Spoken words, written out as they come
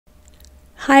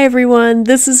Hi everyone,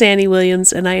 this is Annie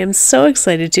Williams, and I am so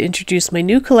excited to introduce my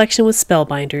new collection with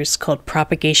Spellbinders called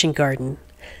Propagation Garden.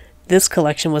 This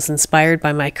collection was inspired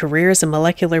by my career as a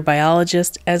molecular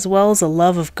biologist, as well as a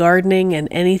love of gardening and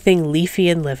anything leafy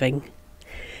and living.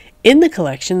 In the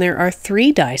collection there are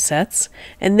 3 die sets,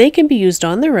 and they can be used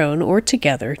on their own or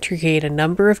together to create a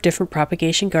number of different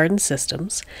propagation garden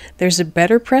systems. There's a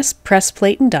better press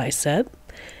plate and die set,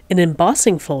 an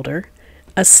embossing folder,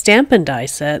 a stamp and die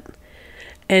set,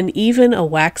 and even a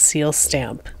wax seal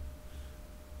stamp.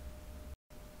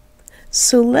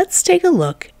 So let's take a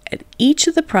look at each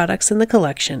of the products in the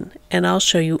collection, and I'll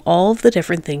show you all of the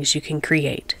different things you can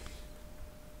create.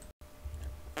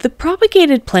 The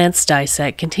Propagated Plants die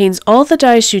set contains all the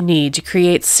dies you need to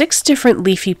create 6 different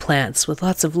leafy plants with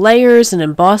lots of layers and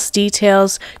embossed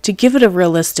details to give it a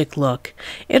realistic look.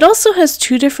 It also has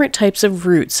 2 different types of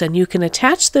roots, and you can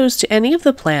attach those to any of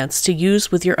the plants to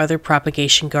use with your other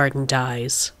propagation garden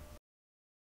dies.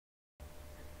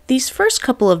 These first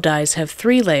couple of dies have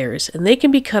 3 layers, and they can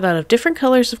be cut out of different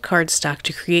colors of cardstock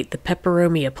to create the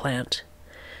peperomia plant.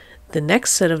 The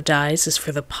next set of dies is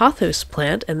for the pothos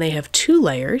plant, and they have 2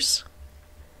 layers.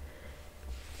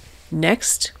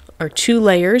 Next are 2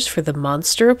 layers for the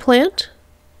monstera plant.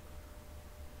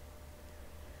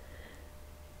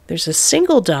 There's a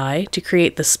single die to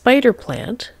create the spider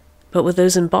plant, but with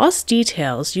those embossed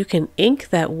details you can ink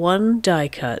that one die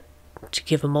cut to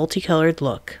give a multicolored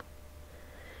look.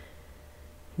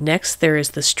 Next there is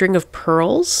the string of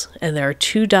pearls, and there are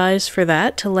 2 dies for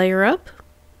that to layer up.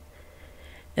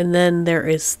 And then there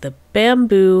is the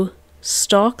bamboo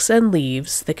stalks and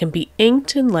leaves that can be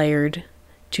inked and layered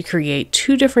to create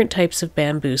 2 different types of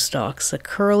bamboo stalks, a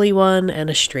curly one and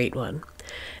a straight one.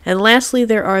 And lastly,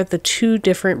 there are the 2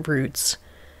 different roots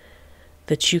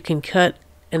that you can cut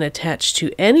and attach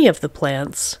to any of the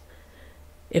plants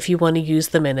if you want to use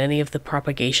them in any of the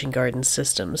propagation garden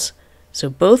systems. So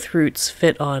both roots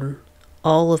fit on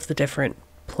all of the different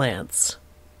plants.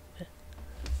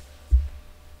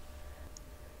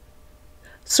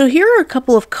 So here are a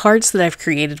couple of cards that I've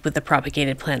created with the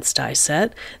Propagated Plants die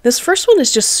set. This first one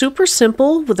is just super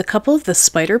simple with a couple of the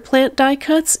spider plant die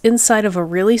cuts inside of a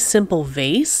really simple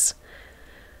vase.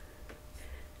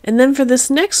 And then for this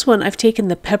next one, I've taken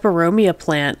the peperomia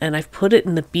plant and I've put it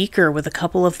in the beaker with a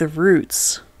couple of the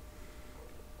roots.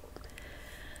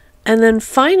 And then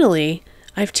finally,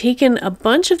 I've taken a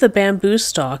bunch of the bamboo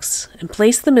stalks and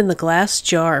placed them in the glass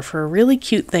jar for a really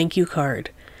cute thank you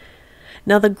card.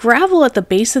 Now the gravel at the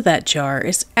base of that jar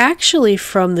is actually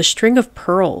from the string of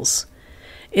pearls.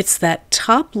 It's that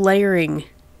top layering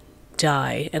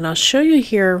die, and I'll show you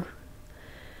here.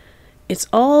 It's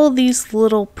all these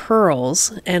little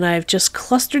pearls, and I've just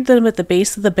clustered them at the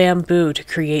base of the bamboo to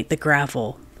create the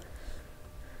gravel.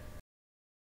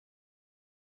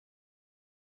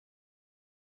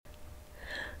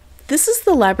 This is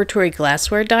the laboratory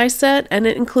glassware die set, and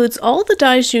it includes all the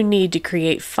dies you need to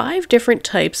create 5 different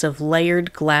types of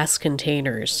layered glass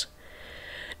containers.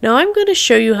 Now I'm going to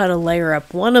show you how to layer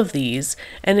up one of these,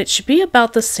 and it should be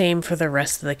about the same for the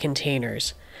rest of the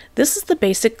containers. This is the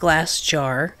basic glass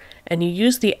jar, and you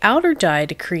use the outer die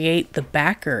to create the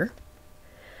backer.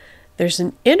 There's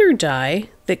an inner die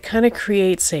that kind of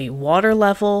creates a water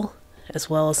level, as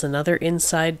well as another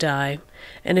inside die,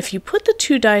 and if you put the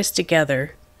 2 dies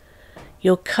together,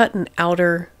 you'll cut an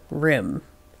outer rim.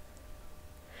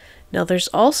 Now there's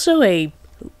also a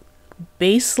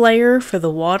base layer for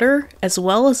the water as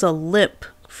well as a lip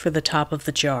for the top of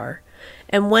the jar.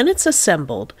 And when it's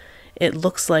assembled, it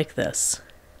looks like this.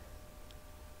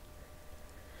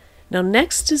 Now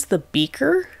next is the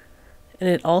beaker, and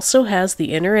it also has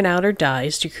the inner and outer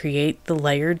dies to create the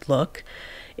layered look.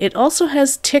 It also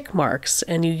has tick marks,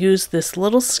 and you use this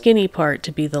little skinny part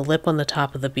to be the lip on the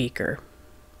top of the beaker.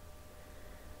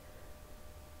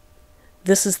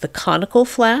 This is the conical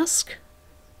flask.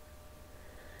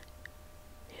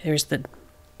 There's the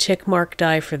tick mark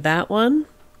die for that one.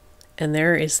 And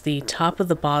there is the top of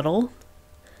the bottle.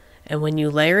 And when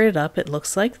you layer it up, it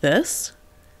looks like this.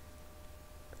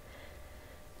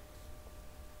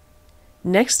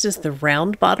 Next is the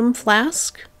round bottom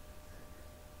flask.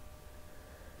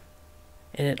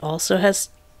 And it also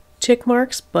has tick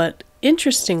marks, but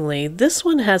interestingly, this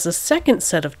one has a second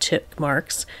set of tick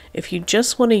marks if you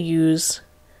just want to use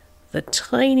the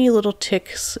tiny little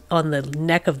ticks on the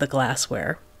neck of the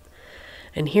glassware.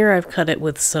 And here I've cut it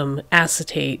with some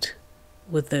acetate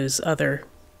with those other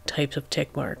types of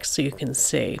tick marks so you can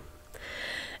see.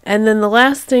 And then the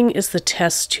last thing is the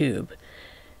test tube.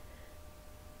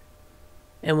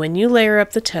 And when you layer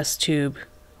up the test tube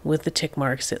with the tick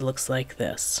marks, it looks like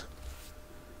this.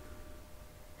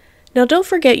 Now don't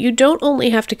forget, you don't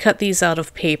only have to cut these out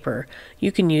of paper.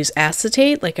 You can use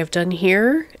acetate like I've done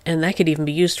here, and that could even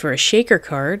be used for a shaker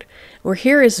card. Or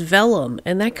here is vellum,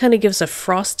 and that kind of gives a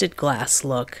frosted glass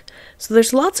look. So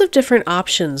there's lots of different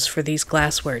options for these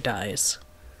glassware dies.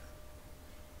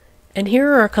 And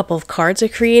here are a couple of cards I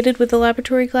created with the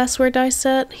laboratory glassware die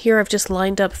set. Here I've just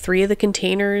lined up 3 of the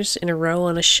containers in a row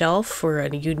on a shelf for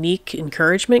a unique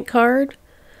encouragement card.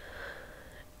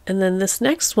 And then this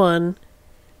next one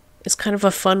is kind of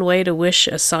a fun way to wish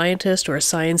a scientist or a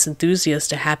science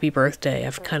enthusiast a happy birthday.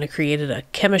 I've kind of created a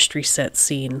chemistry set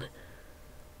scene.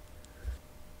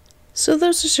 So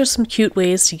those are just some cute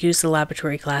ways to use the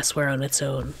laboratory glassware on its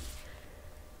own.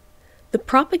 The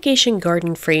Propagation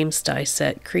Garden Frames die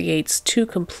set creates 2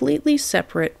 completely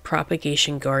separate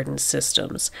propagation garden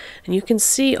systems. And you can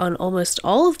see on almost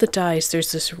all of the dies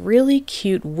there's this really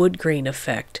cute wood grain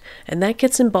effect, and that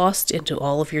gets embossed into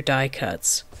all of your die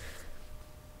cuts.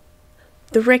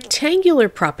 The rectangular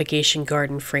propagation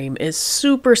garden frame is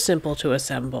super simple to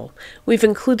assemble. We've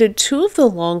included 2 of the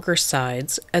longer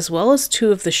sides as well as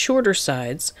 2 of the shorter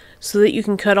sides so that you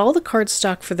can cut all the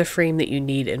cardstock for the frame that you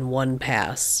need in one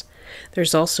pass.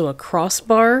 There's also a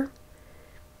crossbar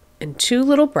and 2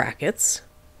 little brackets,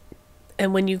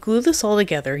 and when you glue this all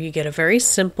together you get a very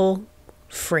simple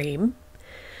frame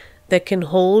that can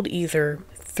hold either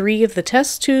 3 of the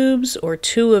test tubes or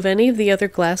 2 of any of the other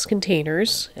glass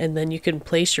containers, and then you can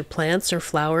place your plants or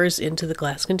flowers into the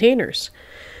glass containers.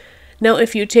 Now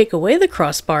if you take away the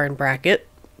crossbar and bracket,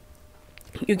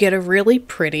 you get a really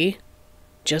pretty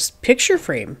just picture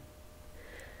frame.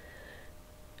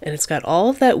 And it's got all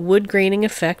of that wood graining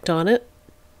effect on it,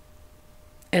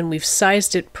 and we've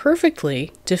sized it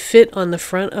perfectly to fit on the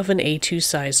front of an A2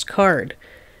 sized card.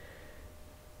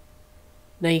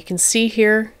 Now you can see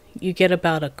here you get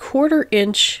about a 1/4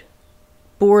 inch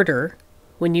border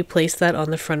when you place that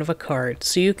on the front of a card,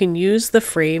 so you can use the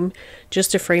frame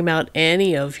just to frame out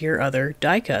any of your other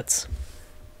die cuts.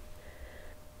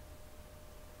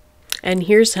 And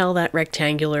here's how that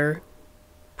rectangular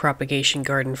propagation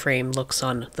garden frame looks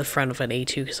on the front of an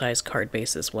A2 size card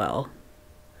base as well.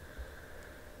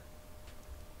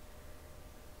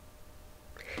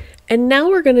 And now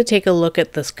we're going to take a look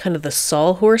at this kind of the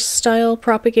sawhorse style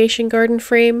propagation garden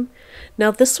frame.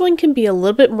 Now this one can be a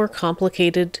little bit more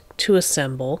complicated to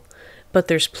assemble, but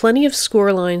there's plenty of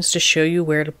score lines to show you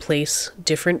where to place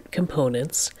different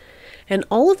components. And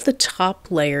all of the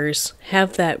top layers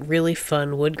have that really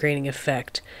fun wood graining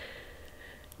effect.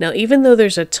 Now even though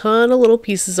there's a ton of little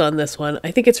pieces on this one,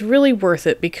 I think it's really worth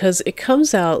it because it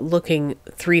comes out looking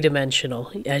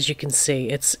 3-dimensional. As you can see,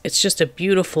 it's just a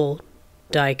beautiful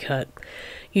die cut.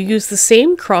 You use the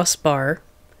same crossbar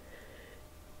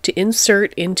to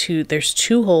insert into, there's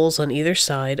 2 holes on either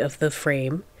side of the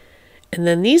frame, and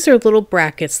then these are little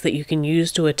brackets that you can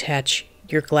use to attach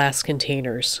your glass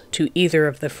containers to either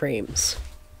of the frames.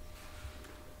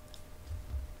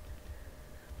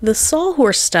 The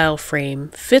sawhorse style frame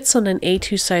fits on an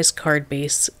A2 size card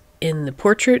base in the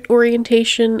portrait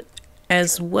orientation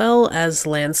as well as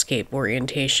landscape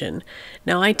orientation.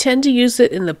 Now I tend to use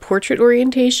it in the portrait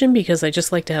orientation because I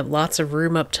just like to have lots of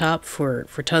room up top for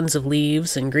tons of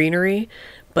leaves and greenery,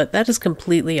 but that is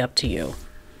completely up to you.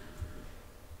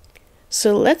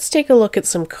 So let's take a look at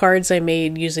some cards I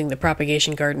made using the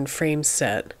Propagation Garden frame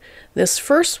set. This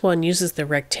first one uses the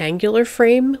rectangular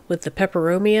frame with the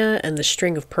peperomia and the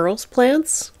string of pearls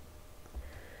plants.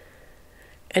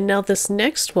 And now this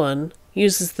next one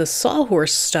uses the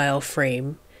sawhorse style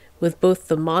frame with both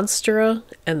the monstera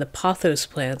and the pothos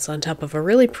plants on top of a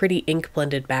really pretty ink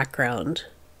blended background.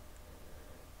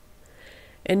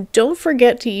 And don't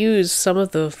forget to use some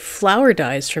of the flower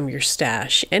dies from your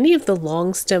stash. Any of the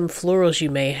long stem florals you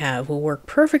may have will work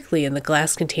perfectly in the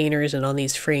glass containers and on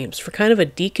these frames for kind of a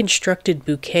deconstructed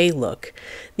bouquet look.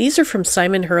 These are from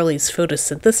Simon Hurley's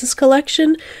photosynthesis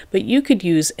collection, but you could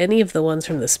use any of the ones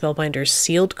from the Spellbinders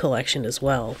sealed collection as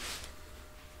well.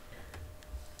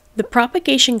 The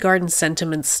Propagation Garden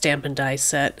Sentiments Stampin' Die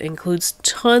set includes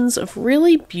tons of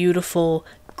really beautiful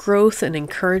growth and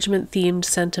encouragement themed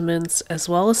sentiments as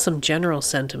well as some general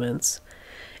sentiments,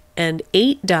 and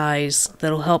 8 dies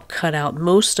that'll help cut out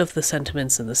most of the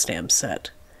sentiments in the stamp set.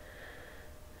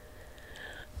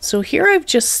 So here I've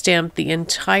just stamped the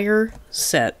entire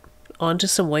set onto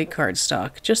some white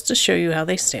cardstock just to show you how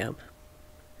they stamp.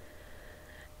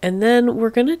 And then we're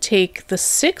going to take the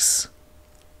 6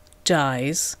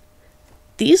 dies.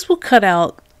 These will cut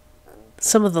out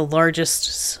some of the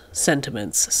largest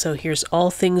sentiments. So here's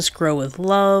all things grow with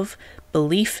love,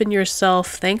 belief in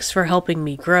yourself, thanks for helping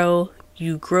me grow,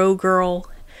 you grow girl,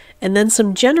 and then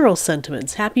some general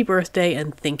sentiments, happy birthday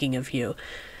and thinking of you.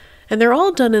 And they're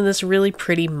all done in this really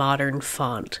pretty modern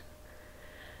font.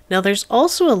 Now there's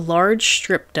also a large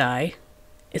strip die.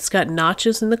 It's got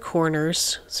notches in the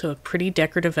corners, so a pretty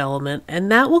decorative element,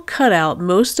 and that will cut out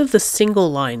most of the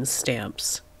single line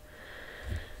stamps.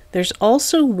 There's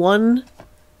also one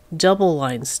double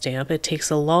line stamp. It takes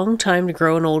a long time to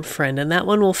grow an old friend, and that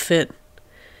one will fit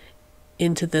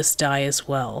into this die as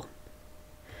well.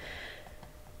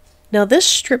 Now this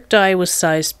strip die was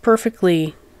sized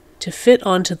perfectly to fit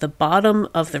onto the bottom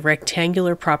of the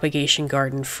rectangular propagation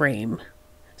garden frame,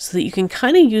 so that you can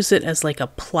kind of use it as like a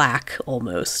plaque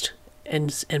almost,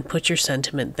 and put your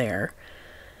sentiment there.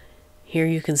 Here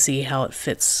you can see how it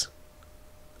fits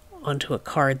onto a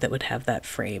card that would have that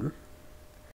frame.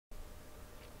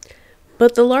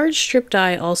 But the large strip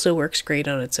die also works great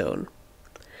on its own.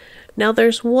 Now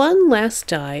there's one last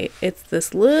die. It's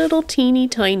this little teeny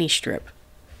tiny strip.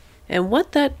 And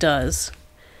what that does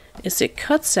is it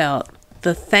cuts out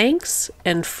the thanks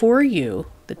and for you,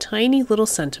 the tiny little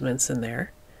sentiments in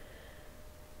there.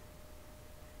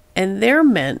 And they're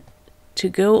meant to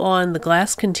go on the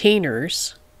glass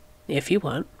containers, if you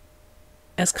want,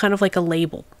 as kind of like a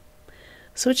label.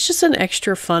 So it's just an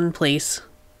extra fun place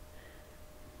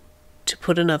to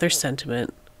put another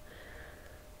sentiment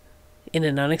in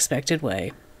an unexpected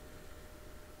way.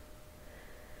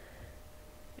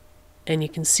 And you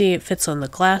can see it fits on the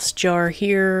glass jar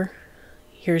here.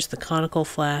 Here's the conical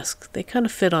flask. They kind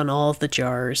of fit on all of the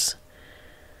jars.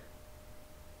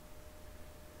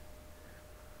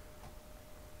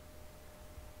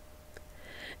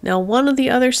 Now, one of the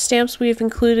other stamps we have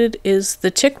included is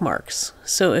the tick marks.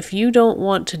 So if you don't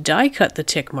want to die cut the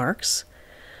tick marks,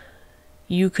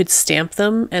 you could stamp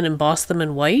them and emboss them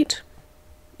in white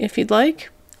if you'd like.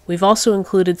 We've also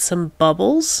included some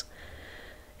bubbles,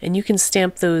 and you can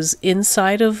stamp those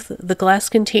inside of the glass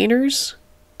containers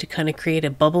to kind of create a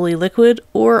bubbly liquid,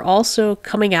 or also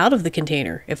coming out of the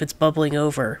container if it's bubbling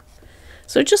over.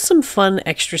 So just some fun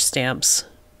extra stamps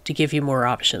to give you more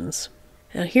options.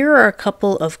 Now here are a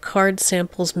couple of card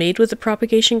samples made with the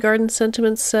Propagation Garden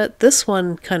sentiment set. This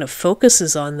one kind of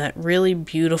focuses on that really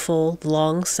beautiful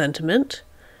long sentiment.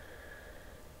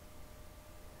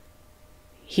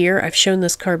 Here I've shown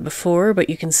this card before, but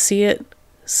you can see it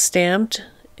stamped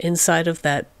inside of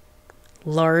that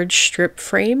large strip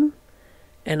frame,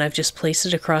 and I've just placed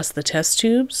it across the test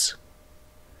tubes.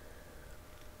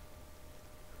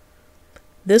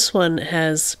 This one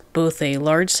has both a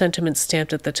large sentiment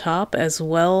stamped at the top as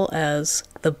well as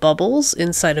the bubbles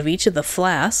inside of each of the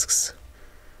flasks.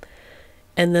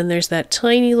 And then there's that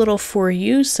tiny little for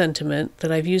you sentiment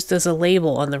that I've used as a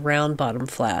label on the round bottom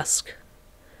flask.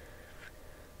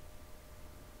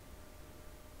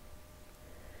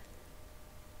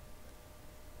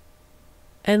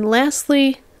 And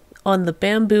lastly, on the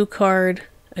bamboo card,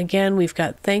 again, we've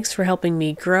got thanks for helping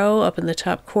me grow up in the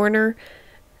top corner.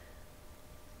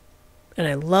 And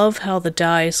I love how the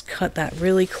dies cut that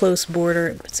really close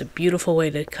border. It's a beautiful way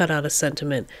to cut out a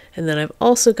sentiment. And then I've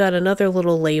also got another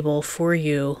little label for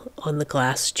you on the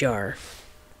glass jar.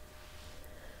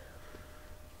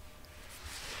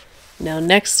 Now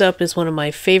next up is one of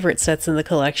my favorite sets in the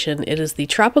collection. It is the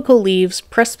Tropical Leaves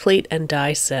Press Plate and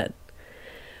Die set.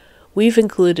 We've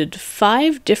included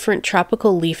 5 different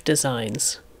tropical leaf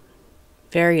designs,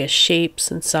 various shapes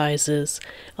and sizes,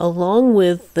 along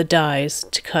with the dies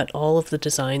to cut all of the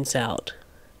designs out.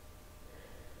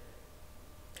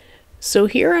 So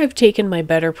here I've taken my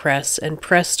Better Press and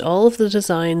pressed all of the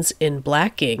designs in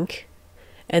black ink,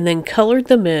 and then colored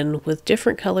them in with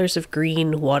different colors of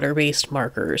green water-based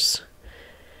markers.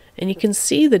 And you can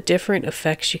see the different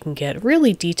effects you can get,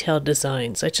 really detailed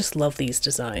designs. I just love these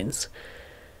designs.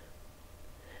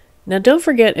 Now don't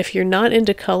forget, if you're not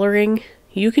into coloring,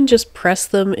 you can just press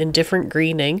them in different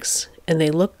green inks, and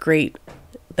they look great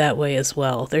that way as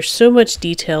well. There's so much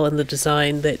detail in the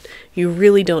design that you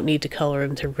really don't need to color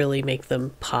them to really make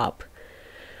them pop.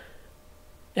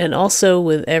 And also,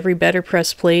 with every Better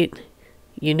Press plate,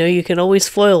 you know you can always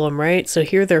foil them, right? So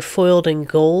here they're foiled in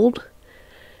gold.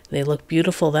 They look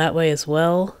beautiful that way as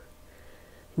well.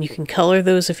 You can color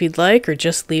those if you'd like, or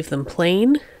just leave them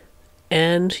plain.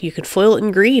 And you can foil it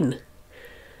in green.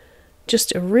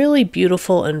 Just a really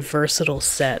beautiful and versatile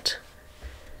set.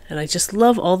 And I just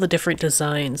love all the different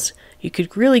designs. You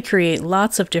could really create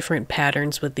lots of different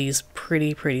patterns with these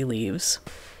pretty, pretty leaves.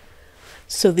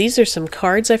 So these are some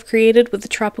cards I've created with the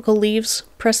Tropical Leaves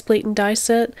Press Plate and Die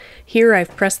set. Here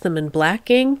I've pressed them in black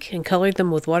ink and colored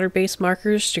them with water-based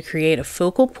markers to create a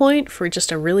focal point for just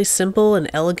a really simple and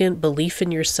elegant belief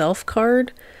in yourself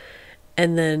card.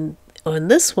 And then on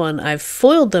this one, I've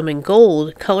foiled them in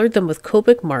gold, colored them with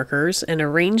Copic markers, and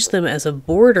arranged them as a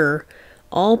border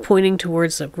all pointing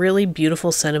towards a really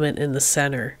beautiful sentiment in the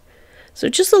center. So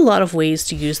just a lot of ways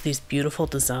to use these beautiful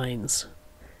designs.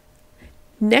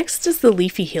 Next is the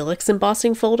Leafy Helix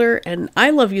embossing folder, and I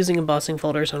love using embossing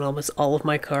folders on almost all of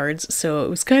my cards, so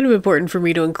it was kind of important for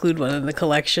me to include one in the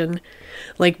collection.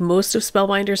 Like most of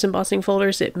Spellbinders embossing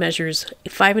folders, it measures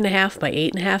 5.5 by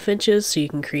 8.5 inches, so you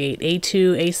can create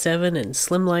A2, A7, and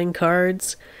slimline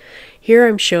cards. Here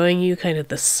I'm showing you kind of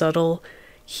the subtle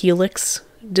helix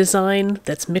design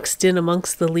that's mixed in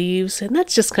amongst the leaves, and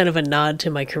that's just kind of a nod to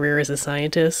my career as a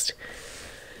scientist.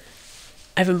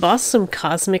 I've embossed some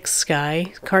Cosmic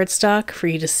Sky cardstock for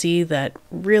you to see that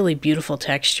really beautiful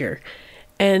texture.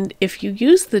 And if you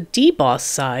use the deboss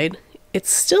side, it's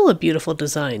still a beautiful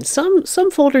design.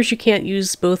 Some folders you can't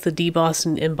use both the deboss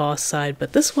and emboss side,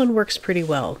 but this one works pretty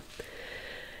well.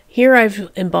 Here I've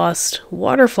embossed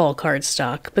waterfall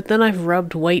cardstock, but then I've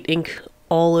rubbed white ink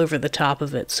all over the top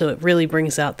of it, so it really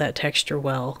brings out that texture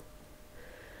well.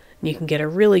 And you can get a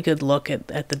really good look at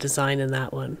the design in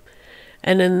that one.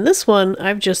 And in this one,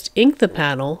 I've just inked the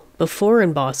panel before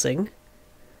embossing.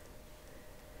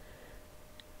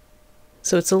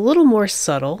 So it's a little more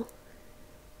subtle,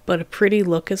 but a pretty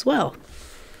look as well.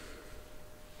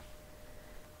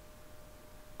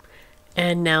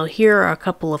 And now here are a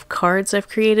couple of cards I've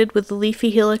created with the Leafy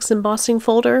Helix embossing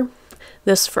folder.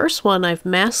 This first one I've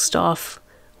masked off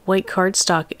white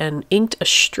cardstock and inked a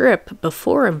strip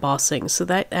before embossing, so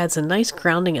that adds a nice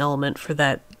grounding element for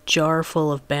that jar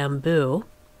full of bamboo.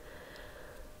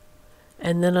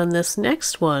 And then on this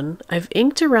next one, I've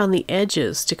inked around the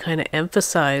edges to kind of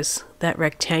emphasize that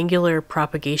rectangular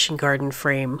propagation garden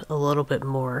frame a little bit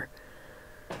more.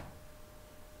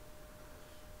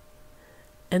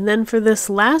 And then for this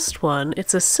last one,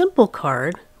 it's a simple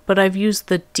card, but I've used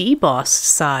the debossed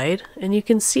side, and you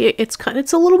can see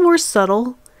it's a little more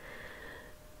subtle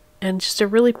and just a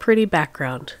really pretty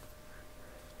background.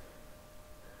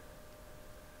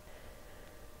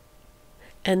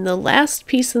 And the last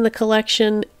piece in the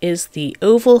collection is the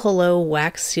Oval Hello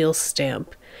wax seal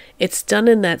stamp. It's done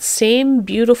in that same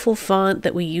beautiful font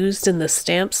that we used in the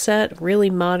stamp set,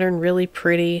 really modern, really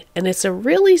pretty, and it's a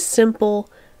really simple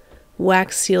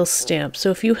wax seal stamp. So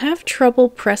if you have trouble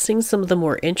pressing some of the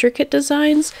more intricate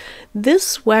designs,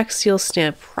 this wax seal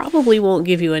stamp probably won't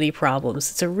give you any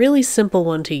problems. It's a really simple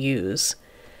one to use.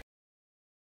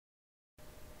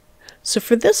 So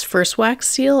for this first wax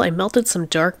seal, I melted some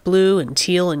dark blue and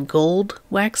teal and gold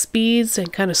wax beads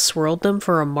and kind of swirled them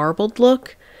for a marbled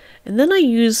look. And then I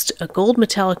used a gold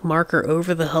metallic marker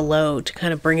over the hello to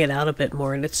kind of bring it out a bit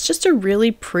more, and it's just a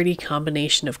really pretty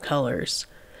combination of colors.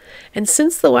 And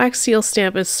since the wax seal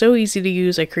stamp is so easy to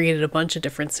use, I created a bunch of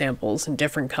different samples in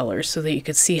different colors so that you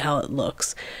could see how it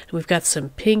looks. And we've got some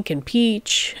pink and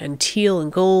peach, and teal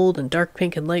and gold, and dark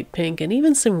pink and light pink, and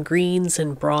even some greens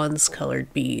and bronze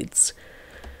colored beads.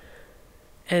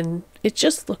 And it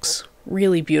just looks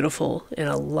really beautiful in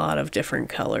a lot of different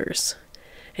colors.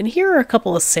 And here are a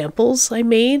couple of samples I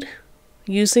made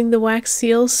using the wax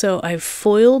seal. So I've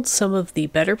foiled some of the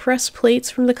Better Press plates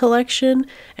from the collection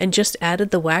and just added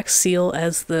the wax seal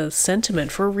as the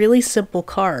sentiment for a really simple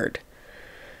card.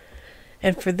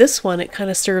 And for this one, it kind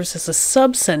of serves as a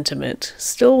sub-sentiment,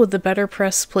 still with the Better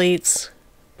Press plates,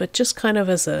 but just kind of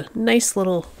as a nice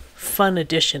little fun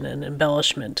addition and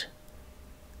embellishment.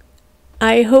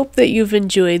 I hope that you've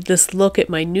enjoyed this look at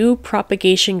my new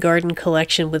Propagation Garden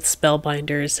Collection with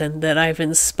Spellbinders, and that I've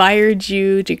inspired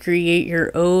you to create your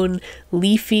own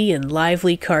leafy and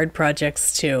lively card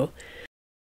projects too.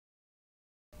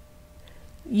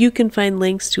 You can find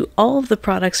links to all of the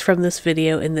products from this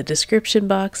video in the description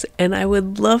box, and I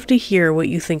would love to hear what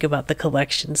you think about the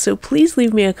collection, so please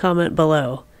leave me a comment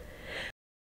below.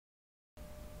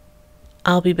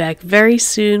 I'll be back very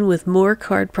soon with more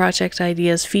card project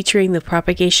ideas featuring the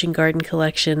Propagation Garden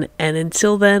Collection, and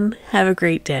until then, have a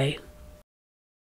great day.